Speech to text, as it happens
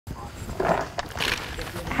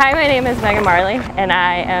Hi, my name is Megan Marley, and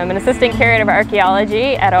I am an assistant curator of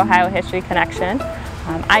archaeology at Ohio History Connection.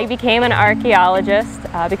 I became an archaeologist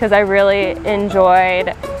because I really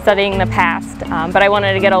enjoyed studying the past, but I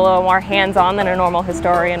wanted to get a little more hands-on than a normal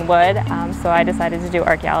historian would, so I decided to do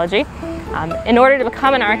archaeology. In order to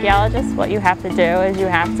become an archaeologist, what you have to do is you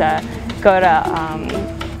have to go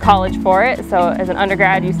to college for it. So as an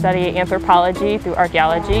undergrad you study anthropology through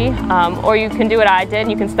archaeology, or you can do what I did,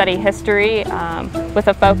 you can study history with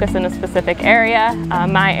a focus in a specific area.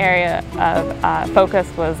 My area of focus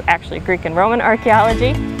was actually Greek and Roman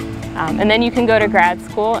archaeology. And then you can go to grad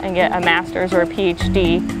school and get a master's or a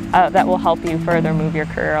PhD that will help you further move your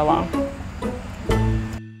career along.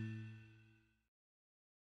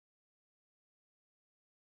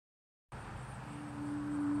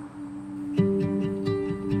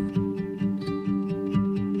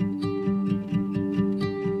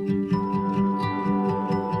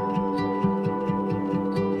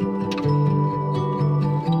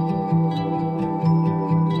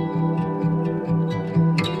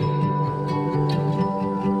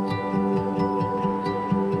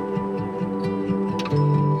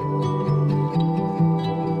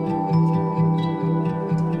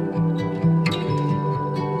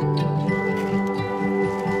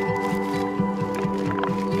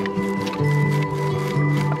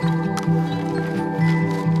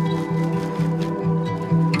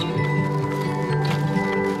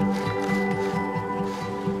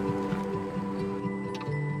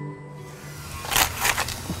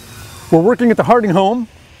 We're working at the Harding home,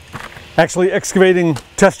 actually excavating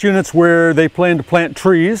test units where they plan to plant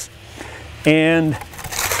trees, and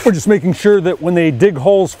we're just making sure that when they dig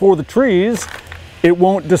holes for the trees, it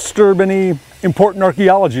won't disturb any important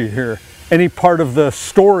archaeology here, any part of the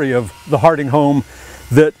story of the Harding home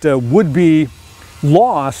that would be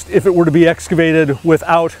lost if it were to be excavated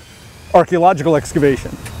without archaeological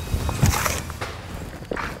excavation.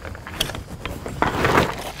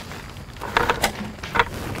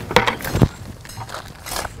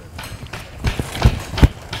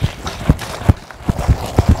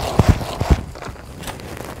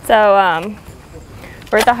 So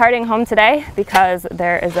we're at the Harding home today because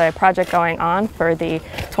there is a project going on for the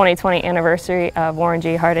 2020 anniversary of Warren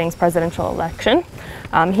G. Harding's presidential election.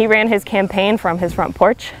 He ran his campaign from his front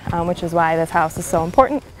porch, which is why this house is so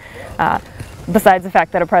important, besides the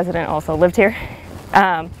fact that a president also lived here.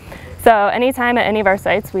 So anytime at any of our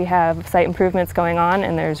sites we have site improvements going on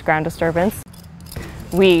and there's ground disturbance,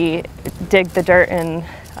 we dig the dirt in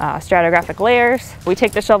stratigraphic layers. We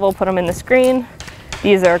take the shovel, put them in the screen.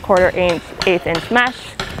 These are 1/4 inch mesh,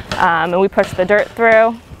 and we push the dirt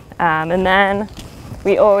through. And then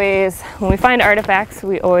we always, when we find artifacts,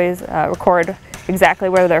 we always record exactly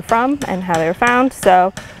where they're from and how they were found.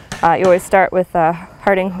 So you always start with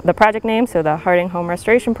the project name, so the Harding Home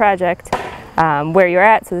Restoration Project, where you're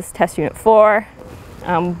at, so this is test unit 4,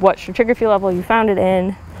 what stratigraphy level you found it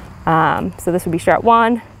in. So this would be strat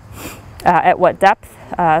 1, at what depth.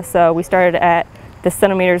 So we started at the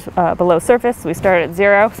centimeters below surface, so we started at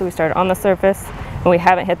 0, so we started on the surface, and we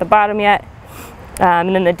haven't hit the bottom yet,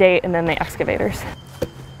 and then the date, and then the excavators.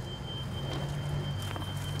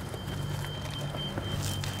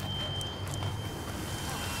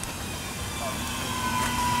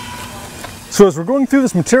 So as we're going through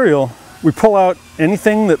this material, we pull out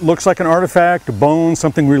anything that looks like an artifact, a bone,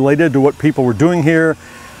 something related to what people were doing here,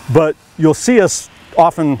 but you'll see us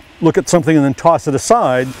often look at something and then toss it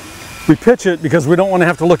aside. We pitch it because we don't want to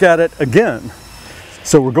have to look at it again.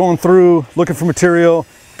 So we're going through, looking for material,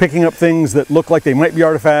 picking up things that look like they might be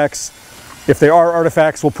artifacts. If they are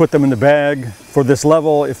artifacts, we'll put them in the bag for this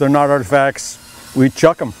level. If they're not artifacts, we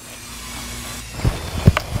chuck them.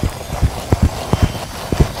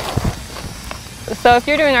 So if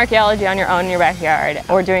you're doing archaeology on your own in your backyard,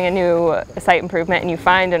 or doing a new site improvement and you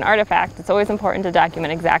find an artifact, it's always important to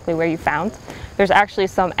document exactly where you found. There's actually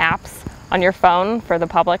some apps on your phone for the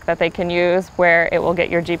public that they can use where it will get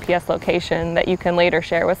your GPS location that you can later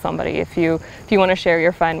share with somebody if you want to share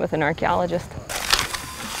your find with an archaeologist.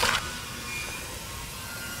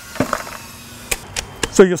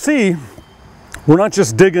 So you'll see, we're not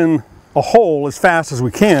just digging a hole as fast as we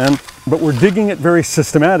can, but we're digging it very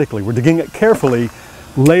systematically. We're digging it carefully,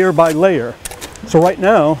 layer by layer. So right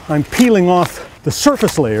now, I'm peeling off the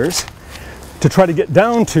surface layers to try to get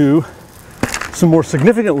down to some more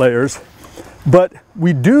significant layers. But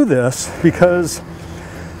we do this because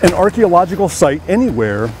an archaeological site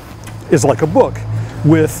anywhere is like a book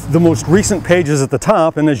with the most recent pages at the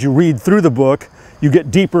top, and as you read through the book, you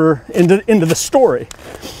get deeper into the story.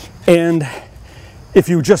 And if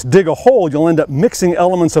you just dig a hole, you'll end up mixing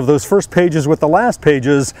elements of those first pages with the last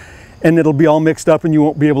pages, and it'll be all mixed up and you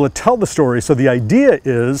won't be able to tell the story. So the idea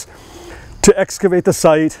is to excavate the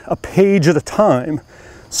site a page at a time.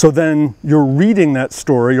 So then you're reading that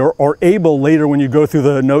story, or able later when you go through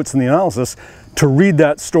the notes and the analysis to read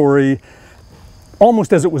that story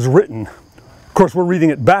almost as it was written. Of course, we're reading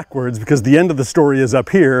it backwards because the end of the story is up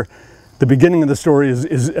here. The beginning of the story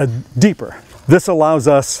is deeper. This allows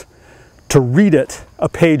us to read it a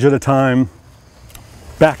page at a time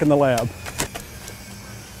back in the lab.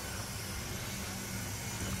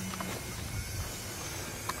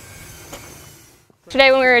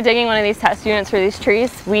 Today when we were digging one of these test units for these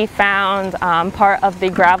trees, we found part of the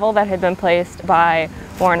gravel that had been placed by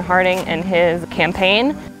Warren Harding in his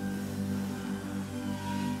campaign.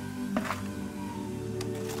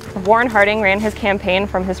 Warren Harding ran his campaign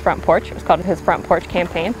from his front porch. It was called his front porch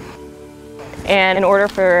campaign. And in order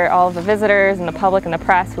for all of the visitors and the public and the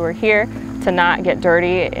press who were here to not get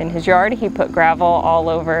dirty in his yard, he put gravel all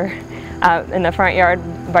over in the front yard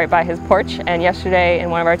right by his porch. And yesterday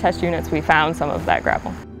in one of our test units we found some of that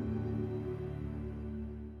gravel.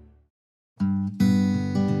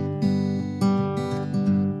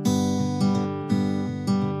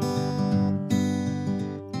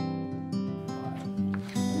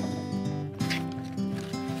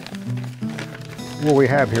 What we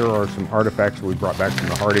have here are some artifacts that we brought back from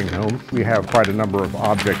the Harding home. We have quite a number of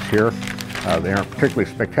objects here. They aren't particularly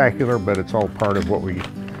spectacular, but it's all part of what we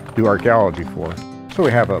do archaeology for. So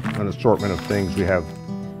we have an assortment of things. We have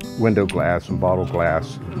window glass and bottle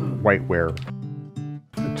glass, whiteware.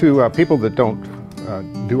 To people that don't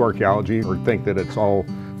do archaeology or think that it's all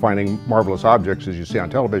finding marvelous objects as you see on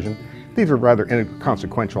television, these are rather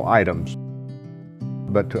inconsequential items.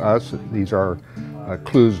 But to us, these are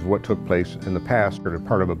clues of what took place in the past, or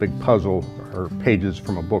part of a big puzzle, or pages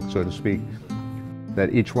from a book, so to speak,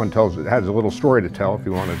 that each one has a little story to tell if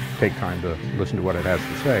you want to take time to listen to what it has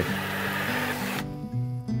to say.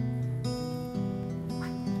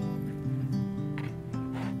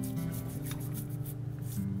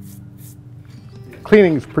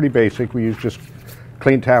 Cleaning is pretty basic. We use just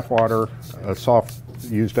clean tap water, a soft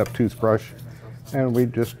used up toothbrush, and we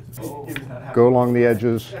just go along the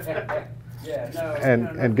edges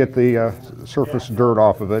and get the surface dirt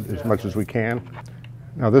off of it as much as we can.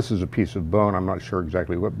 Now this is a piece of bone. I'm not sure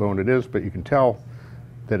exactly what bone it is, but you can tell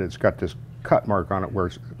that it's got this cut mark on it where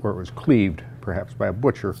it was cleaved, perhaps by a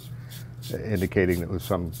butcher, indicating it was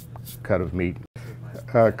some cut of meat.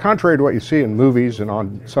 Contrary to what you see in movies and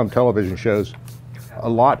on some television shows, a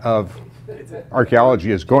lot of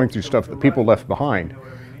archaeology is going through stuff that people left behind.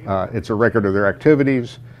 It's a record of their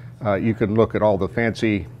activities. You can look at all the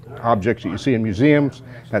fancy objects that you see in museums.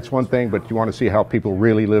 That's one thing, but you want to see how people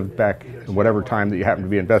really lived back in whatever time that you happen to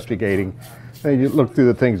be investigating. And you look through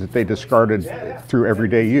the things that they discarded through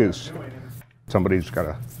everyday use. Somebody's got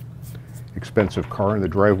an expensive car in the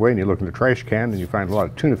driveway and you look in the trash can and you find a lot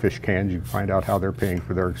of tuna fish cans. You find out how they're paying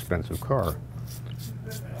for their expensive car.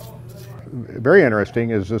 Very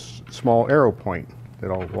interesting is this small arrow point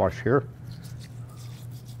that I'll wash here.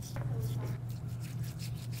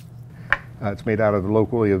 It's made out of the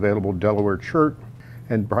locally available Delaware chert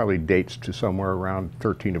and probably dates to somewhere around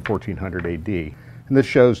 13 to 1400 AD. And this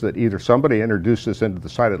shows that either somebody introduced this into the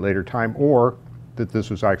site at a later time or that this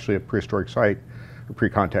was actually a prehistoric site, a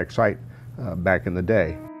pre-contact site back in the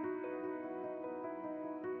day.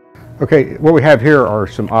 Okay, what we have here are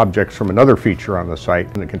some objects from another feature on the site,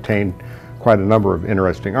 and it contained quite a number of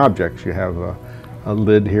interesting objects. You have a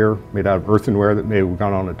lid here made out of earthenware that may have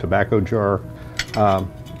gone on a tobacco jar.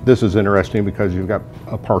 This is interesting because you've got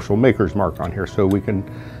a partial maker's mark on here, so we can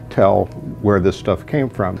tell where this stuff came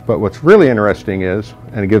from. But what's really interesting is,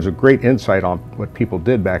 and it gives a great insight on what people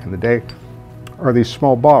did back in the day, are these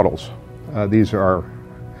small bottles. These are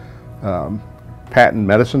patent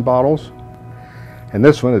medicine bottles. And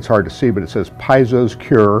this one, it's hard to see, but it says Paizo's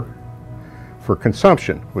cure for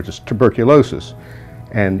consumption, which is tuberculosis.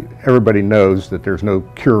 And everybody knows that there's no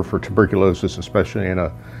cure for tuberculosis, especially in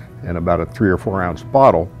about a 3 or 4 ounce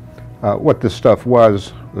bottle. What this stuff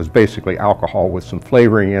was basically alcohol with some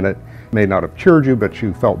flavoring in it. It may not have cured you, but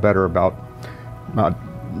you felt better about not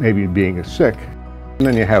maybe being as sick. And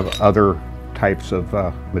then you have other types of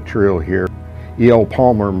material here. E.L.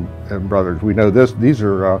 Palmer and Brothers, we know this. These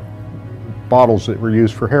are bottles that were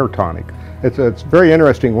used for hair tonic. It's a very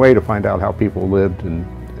interesting way to find out how people lived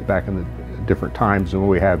back in the different times than what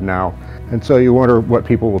we have now. And so you wonder what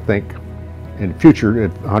people will think in the future,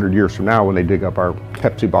 100 years from now, when they dig up our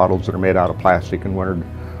Pepsi bottles that are made out of plastic, and wondered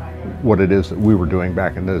what it is that we were doing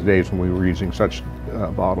back in those days when we were using such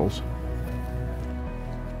bottles.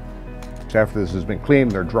 After this has been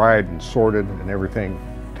cleaned, they're dried and sorted and everything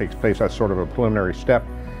takes place. That's sort of a preliminary step.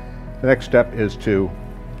 The next step is to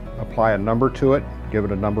apply a number to it, give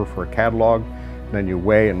it a number for a catalog, and then you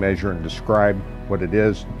weigh and measure and describe what it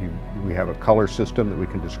is. We have a color system that we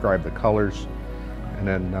can describe the colors, and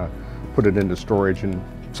then put it into storage. And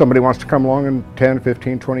if somebody wants to come along in 10,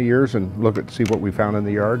 15, 20 years and look at see what we found in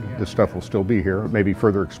the yard, this stuff will still be here, maybe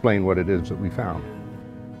further explain what it is that we found.